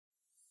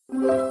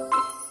Hello,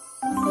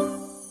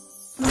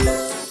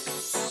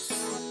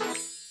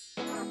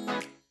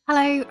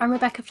 I'm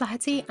Rebecca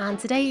Flaherty, and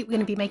today we're going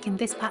to be making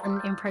this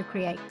pattern in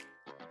Procreate.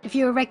 If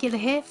you're a regular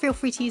here, feel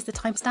free to use the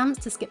timestamps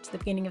to skip to the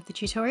beginning of the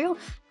tutorial,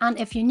 and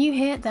if you're new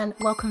here, then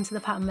welcome to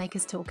the Pattern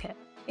Maker's Toolkit.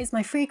 It's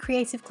my free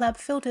creative club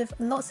filled with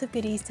lots of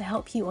goodies to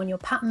help you on your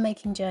pattern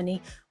making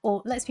journey,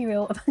 or let's be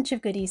real, a bunch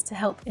of goodies to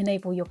help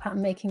enable your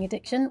pattern making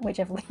addiction,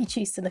 whichever way you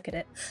choose to look at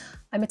it.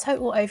 I'm a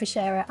total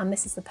oversharer, and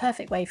this is the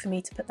perfect way for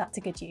me to put that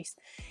to good use.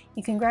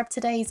 You can grab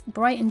today's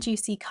bright and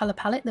juicy colour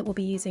palette that we'll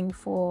be using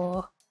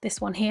for this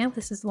one here.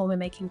 This is the one we're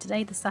making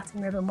today, the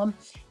satin ribbon one.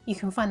 You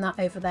can find that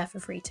over there for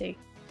free too.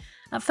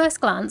 At first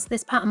glance,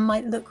 this pattern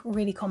might look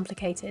really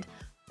complicated,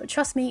 but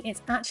trust me,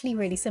 it's actually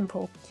really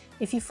simple.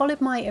 If you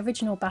followed my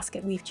original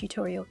basket weave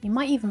tutorial, you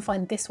might even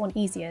find this one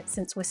easier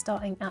since we're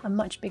starting at a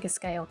much bigger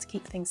scale to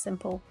keep things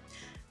simple.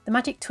 The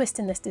magic twist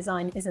in this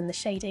design is in the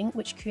shading,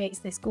 which creates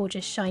this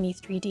gorgeous shiny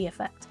 3D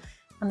effect.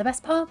 And the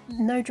best part?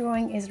 No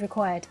drawing is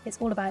required. It's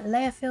all about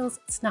layer fills,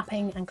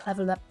 snapping, and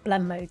clever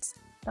blend modes.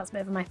 That's a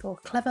bit of a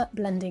mouthful. Clever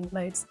blending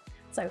modes.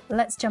 So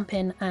let's jump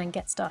in and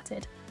get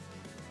started.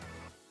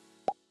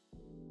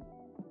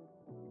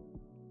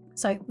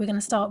 So we're going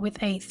to start with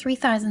a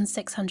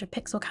 3600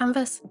 pixel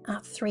canvas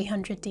at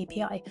 300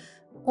 dpi.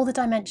 All the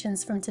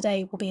dimensions from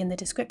today will be in the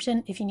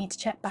description if you need to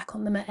check back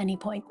on them at any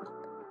point.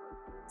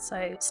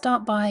 So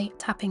start by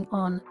tapping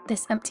on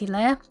this empty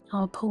layer.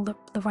 I'll pull the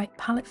right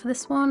palette for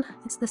this one.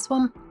 It's this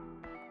one.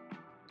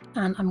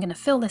 And I'm going to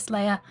fill this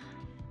layer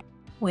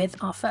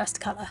with our first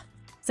colour.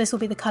 So this will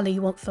be the colour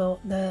you want for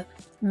the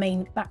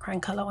main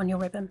background colour on your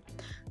ribbon.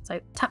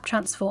 So tap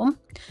transform.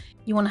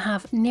 You want to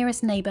have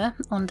nearest neighbour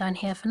on down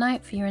here for now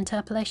for your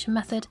interpolation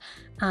method,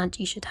 and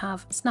you should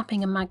have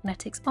snapping and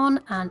magnetics on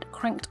and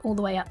cranked all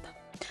the way up.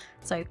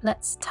 So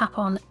let's tap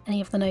on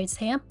any of the nodes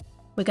here.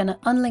 We're going to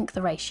unlink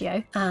the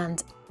ratio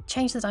and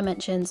change the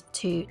dimensions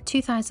to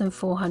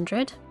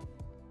 2400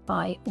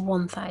 by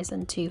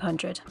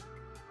 1200.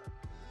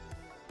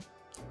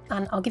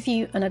 And I'll give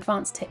you an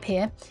advanced tip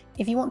here.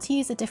 If you want to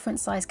use a different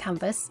size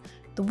canvas,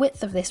 the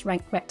width of this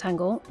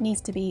rectangle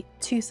needs to be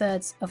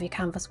 2/3 of your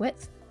canvas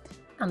width,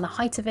 and the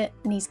height of it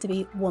needs to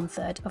be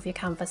 1/3 of your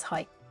canvas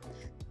height.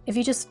 If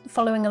you're just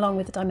following along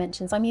with the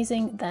dimensions I'm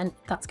using, then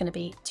that's going to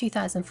be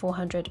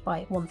 2400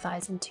 by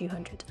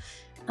 1200.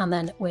 And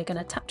then we're going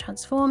to tap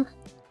transform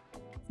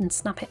and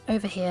snap it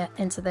over here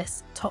into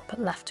this top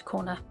left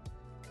corner.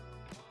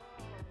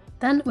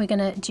 Then we're going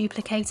to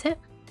duplicate it,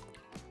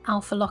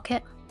 alpha lock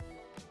it,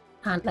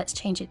 and let's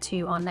change it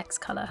to our next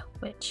colour,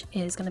 which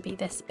is going to be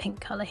this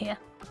pink colour here.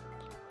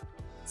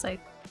 So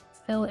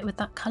fill it with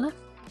that colour,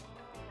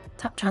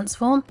 tap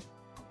transform,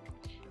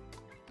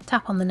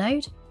 tap on the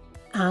node,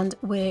 and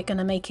we're going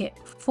to make it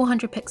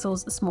 400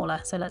 pixels smaller.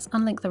 So let's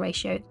unlink the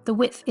ratio. The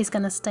width is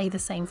going to stay the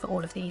same for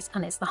all of these,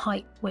 and it's the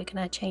height we're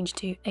going to change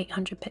to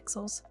 800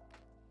 pixels.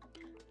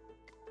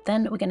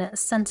 Then we're going to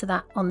centre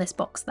that on this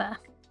box there.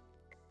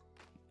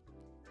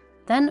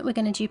 Then we're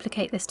going to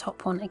duplicate this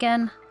top one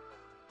again,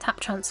 tap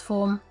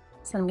transform,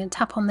 so I'm going to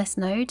tap on this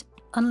node,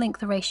 unlink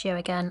the ratio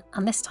again,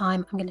 and this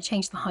time I'm going to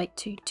change the height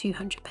to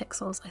 200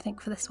 pixels, I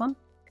think, for this one.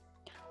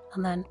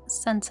 And then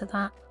centre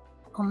that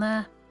on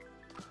there,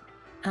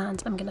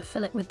 and I'm going to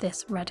fill it with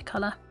this red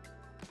colour.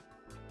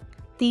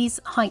 These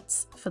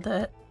heights for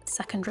the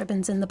second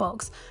ribbons in the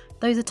box,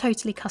 those are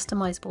totally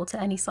customisable to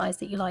any size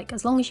that you like.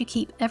 As long as you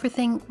keep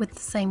everything with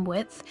the same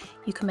width,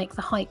 you can make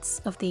the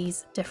heights of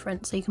these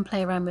different, so you can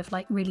play around with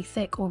like really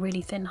thick or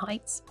really thin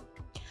heights.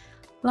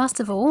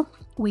 Last of all,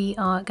 we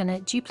are going to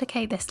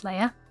duplicate this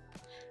layer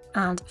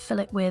and fill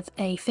it with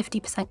a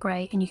 50%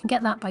 grey, and you can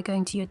get that by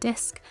going to your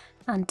disk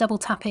and double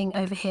tapping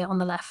over here on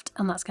the left,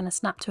 and that's going to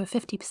snap to a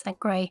 50%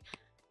 grey,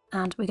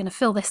 and we're going to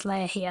fill this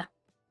layer here.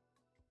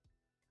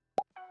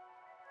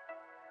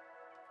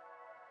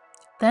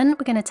 Then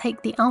we're going to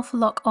take the alpha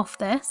lock off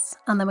this,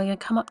 and then we're going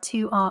to come up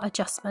to our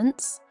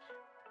adjustments,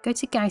 go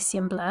to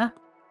Gaussian blur,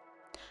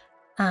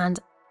 and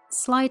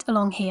slide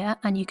along here,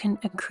 and you can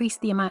increase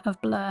the amount of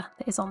blur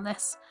that is on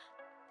this.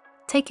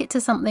 Take it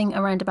to something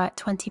around about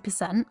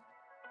 20%.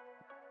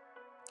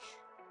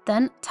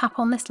 Then tap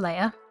on this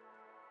layer,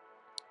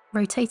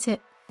 rotate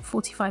it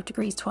 45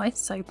 degrees twice,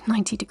 so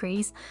 90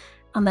 degrees,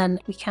 and then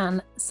we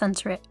can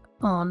center it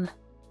on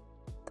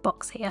the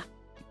box here.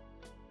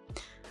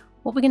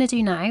 What we're going to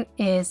do now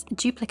is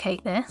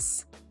duplicate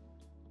this,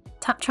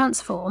 tap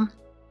transform,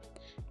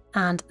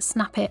 and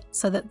snap it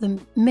so that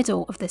the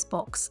middle of this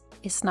box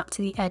is snapped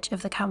to the edge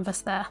of the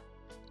canvas there.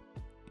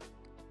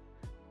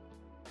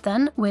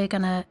 Then we're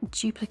going to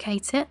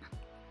duplicate it,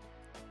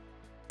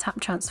 tap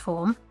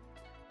transform,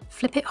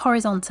 flip it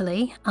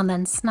horizontally, and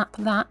then snap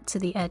that to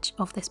the edge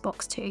of this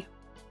box too.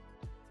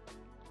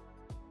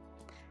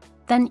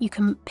 Then you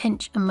can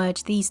pinch and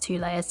merge these two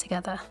layers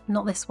together,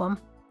 not this one,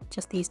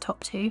 just these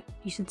top two.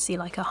 You should see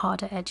like a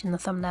harder edge in the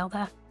thumbnail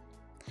there.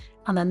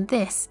 And then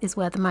this is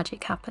where the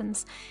magic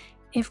happens.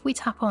 If we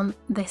tap on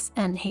this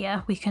N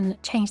here, we can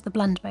change the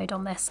blend mode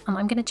on this, and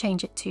I'm going to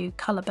change it to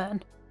colour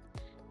burn.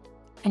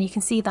 And you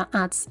can see that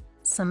adds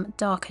some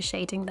darker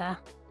shading there.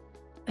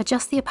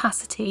 adjust the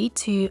opacity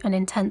to an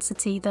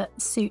intensity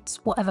that suits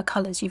whatever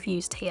colours you've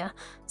used here.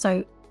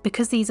 So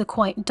because these are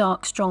quite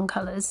dark, strong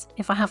colours,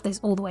 if I have this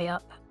all the way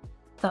up,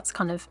 that's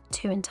kind of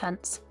too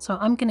intense. So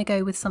I'm going to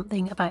go with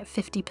something about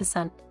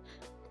 50%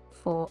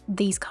 for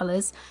these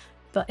colours,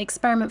 but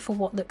experiment for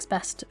what looks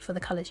best for the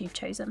colours you've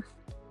chosen.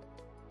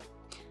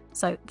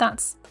 So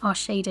that's our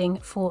shading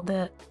for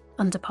the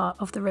under part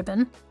of the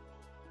ribbon.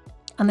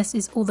 And this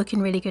is all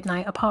looking really good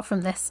now, apart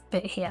from this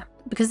bit here.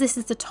 Because this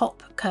is the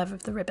top curve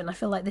of the ribbon, I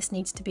feel like this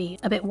needs to be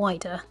a bit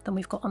wider than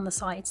we've got on the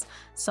sides.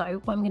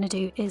 So what I'm going to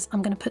do is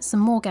I'm going to put some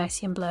more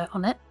Gaussian blur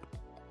on it.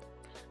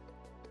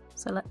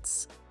 So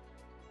let's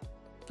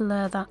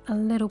blur that a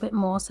little bit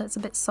more so it's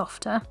a bit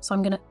softer. So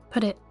I'm going to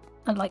put it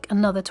at like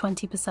another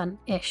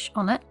 20%-ish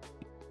on it.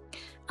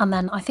 And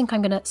then I think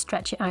I'm going to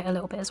stretch it out a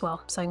little bit as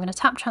well. So I'm going to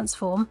tap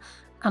transform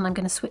and I'm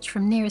going to switch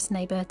from nearest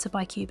neighbour to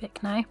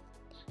bicubic now.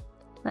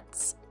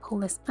 Let's pull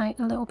this out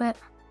a little bit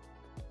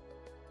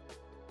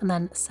and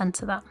then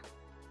centre that.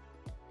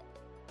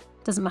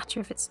 Doesn't matter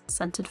if it's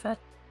centred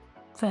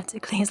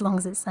vertically as long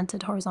as it's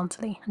centred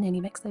horizontally. I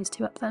nearly mix those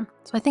two up then.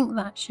 So I think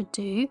that should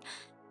do.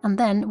 And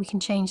then we can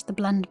change the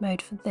blend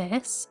mode for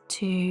this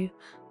to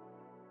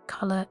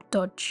colour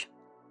dodge.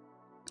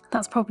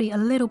 That's probably a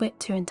little bit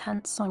too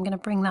intense, so I'm going to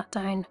bring that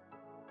down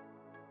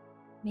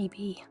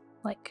maybe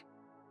like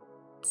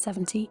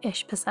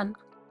 70-ish%.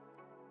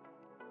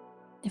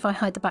 If I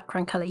hide the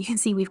background colour, you can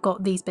see we've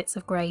got these bits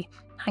of grey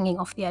hanging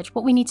off the edge.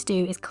 What we need to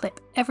do is clip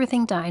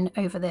everything down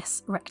over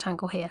this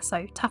rectangle here.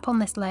 So tap on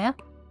this layer,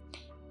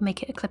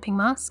 make it a clipping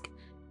mask,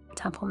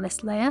 tap on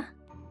this layer,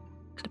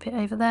 clip it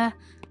over there,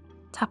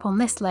 tap on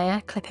this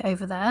layer, clip it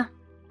over there,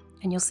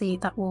 and you'll see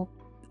that will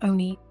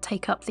only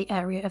take up the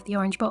area of the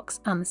orange box,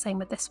 and the same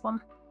with this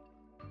one.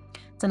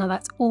 So now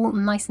that's all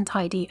nice and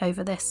tidy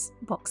over this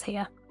box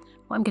here.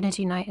 What I'm going to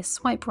do now is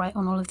swipe right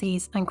on all of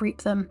these and group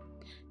them,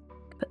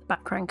 put the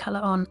background colour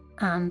on,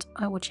 and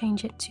I will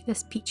change it to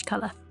this peach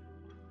colour.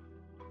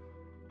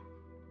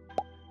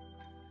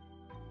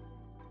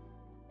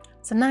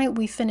 So now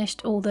we've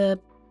finished all the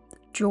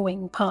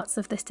drawing parts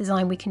of this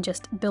design, we can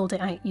just build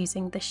it out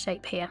using this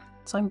shape here.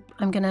 So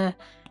I'm going to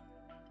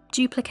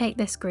duplicate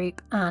this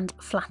group and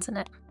flatten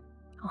it.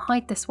 I'll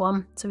hide this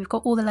one, so we've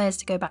got all the layers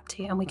to go back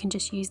to, and we can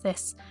just use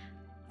this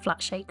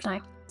flat shape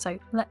now. So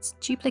let's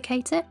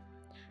duplicate it,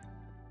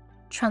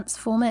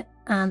 transform it,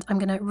 and I'm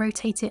going to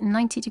rotate it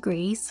 90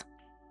 degrees,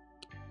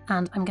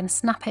 and I'm going to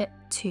snap it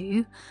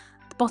to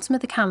the bottom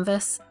of the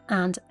canvas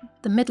and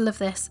the middle of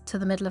this to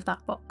the middle of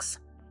that box.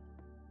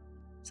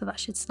 So that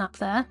should snap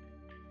there.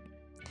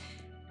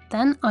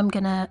 Then I'm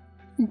going to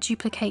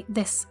duplicate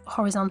this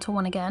horizontal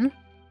one again,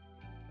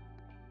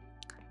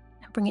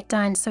 bring it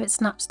down so it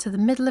snaps to the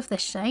middle of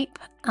this shape,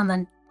 and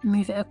then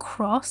move it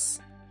across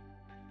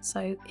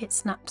so it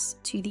snaps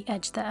to the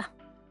edge there.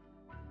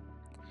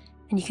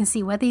 And you can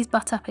see where these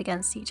butt up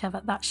against each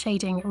other, that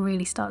shading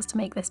really starts to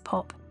make this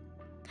pop.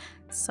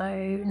 So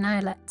now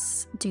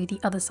let's do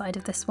the other side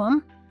of this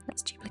one.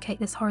 Let's duplicate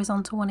this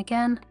horizontal one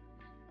again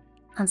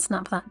and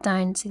snap that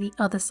down to the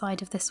other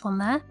side of this one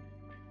there.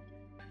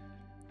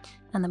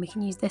 And then we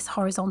can use this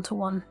horizontal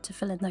one to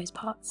fill in those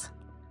parts.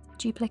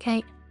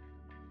 Duplicate,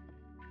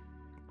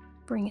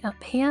 bring it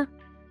up here,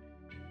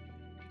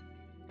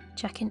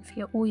 check in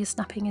for all your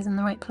snapping is in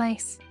the right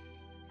place,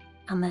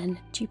 and then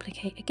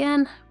duplicate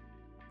again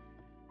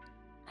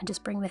and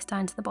just bring this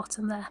down to the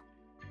bottom there.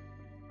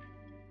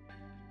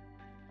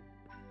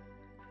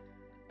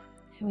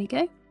 Here we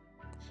go.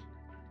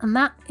 And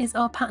that is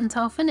our pattern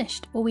tile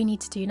finished. All we need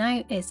to do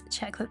now is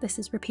check that this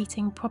is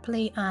repeating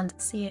properly and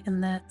see it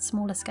in the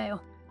smaller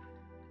scale.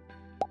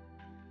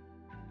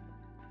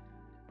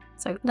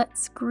 So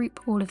let's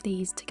group all of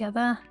these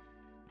together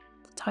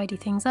to tidy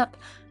things up.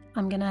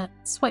 I'm going to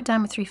swipe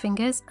down with 3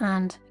 fingers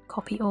and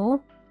copy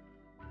all.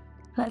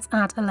 Let's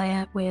add a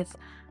layer with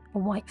a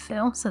white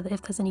fill so that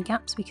if there's any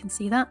gaps we can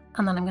see that.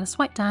 And then I'm going to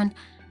swipe down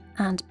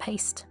and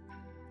paste.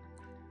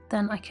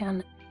 Then I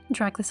can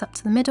drag this up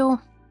to the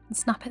middle and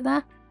snap it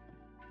there.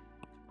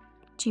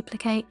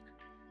 Duplicate,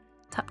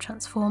 tap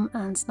transform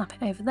and snap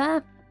it over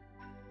there.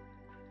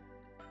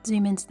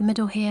 Zoom into the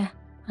middle here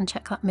and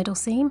check that middle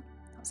seam.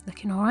 That's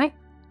looking all right.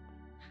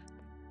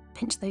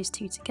 Pinch those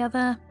two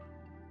together.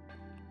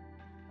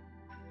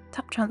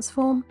 Tap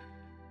transform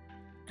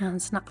and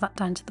snap that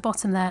down to the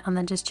bottom there, and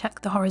then just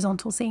check the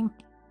horizontal seam.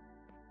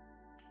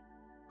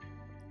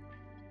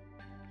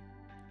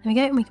 There we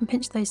go, and we can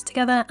pinch those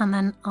together, and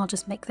then I'll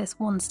just make this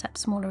 1 step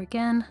smaller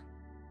again.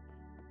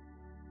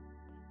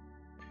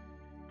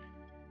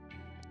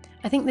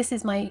 I think this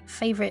is my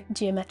favourite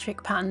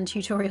geometric pattern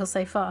tutorial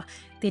so far.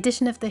 The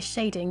addition of this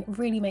shading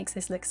really makes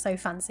this look so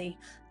fancy.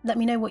 Let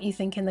me know what you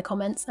think in the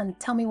comments and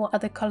tell me what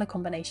other colour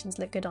combinations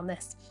look good on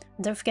this.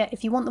 And don't forget,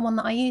 if you want the one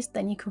that I used,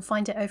 then you can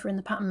find it over in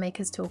the Pattern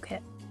Makers Toolkit.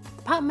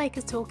 The Pattern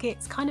Makers Toolkit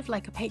is kind of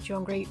like a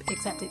Patreon group,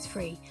 except it's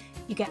free.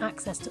 You get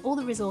access to all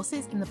the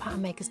resources in the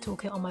Pattern Makers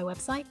Toolkit on my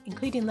website,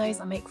 including those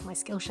I make for my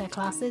Skillshare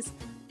classes,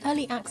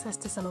 early access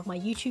to some of my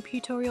YouTube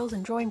tutorials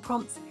and drawing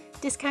prompts,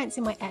 discounts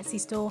in my Etsy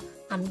store,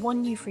 and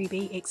one new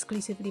freebie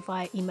exclusively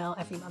via email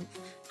every month.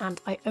 And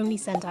I only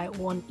send out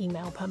one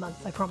email per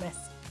month, I promise.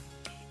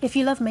 If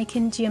you love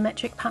making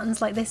geometric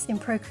patterns like this in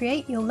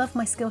Procreate, you'll love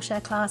my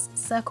Skillshare class,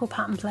 Circle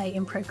Pattern Play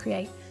in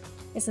Procreate.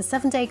 It's a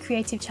 7-day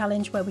creative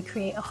challenge where we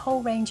create a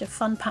whole range of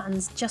fun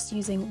patterns just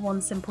using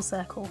one simple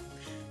circle.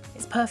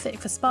 It's perfect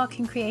for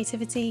sparking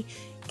creativity,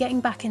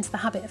 getting back into the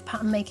habit of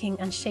pattern making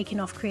and shaking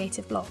off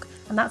creative block.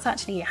 And that's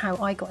actually how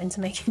I got into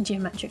making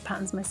geometric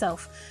patterns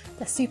myself.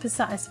 They're super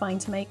satisfying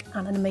to make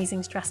and an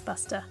amazing stress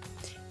buster.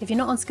 If you're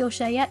not on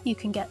Skillshare yet, you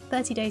can get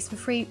 30 days for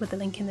free with the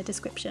link in the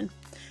description.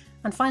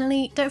 And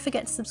finally, don't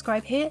forget to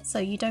subscribe here so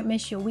you don't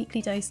miss your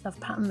weekly dose of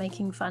pattern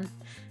making fun.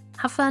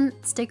 Have fun,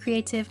 stay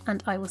creative,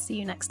 and I will see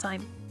you next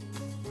time.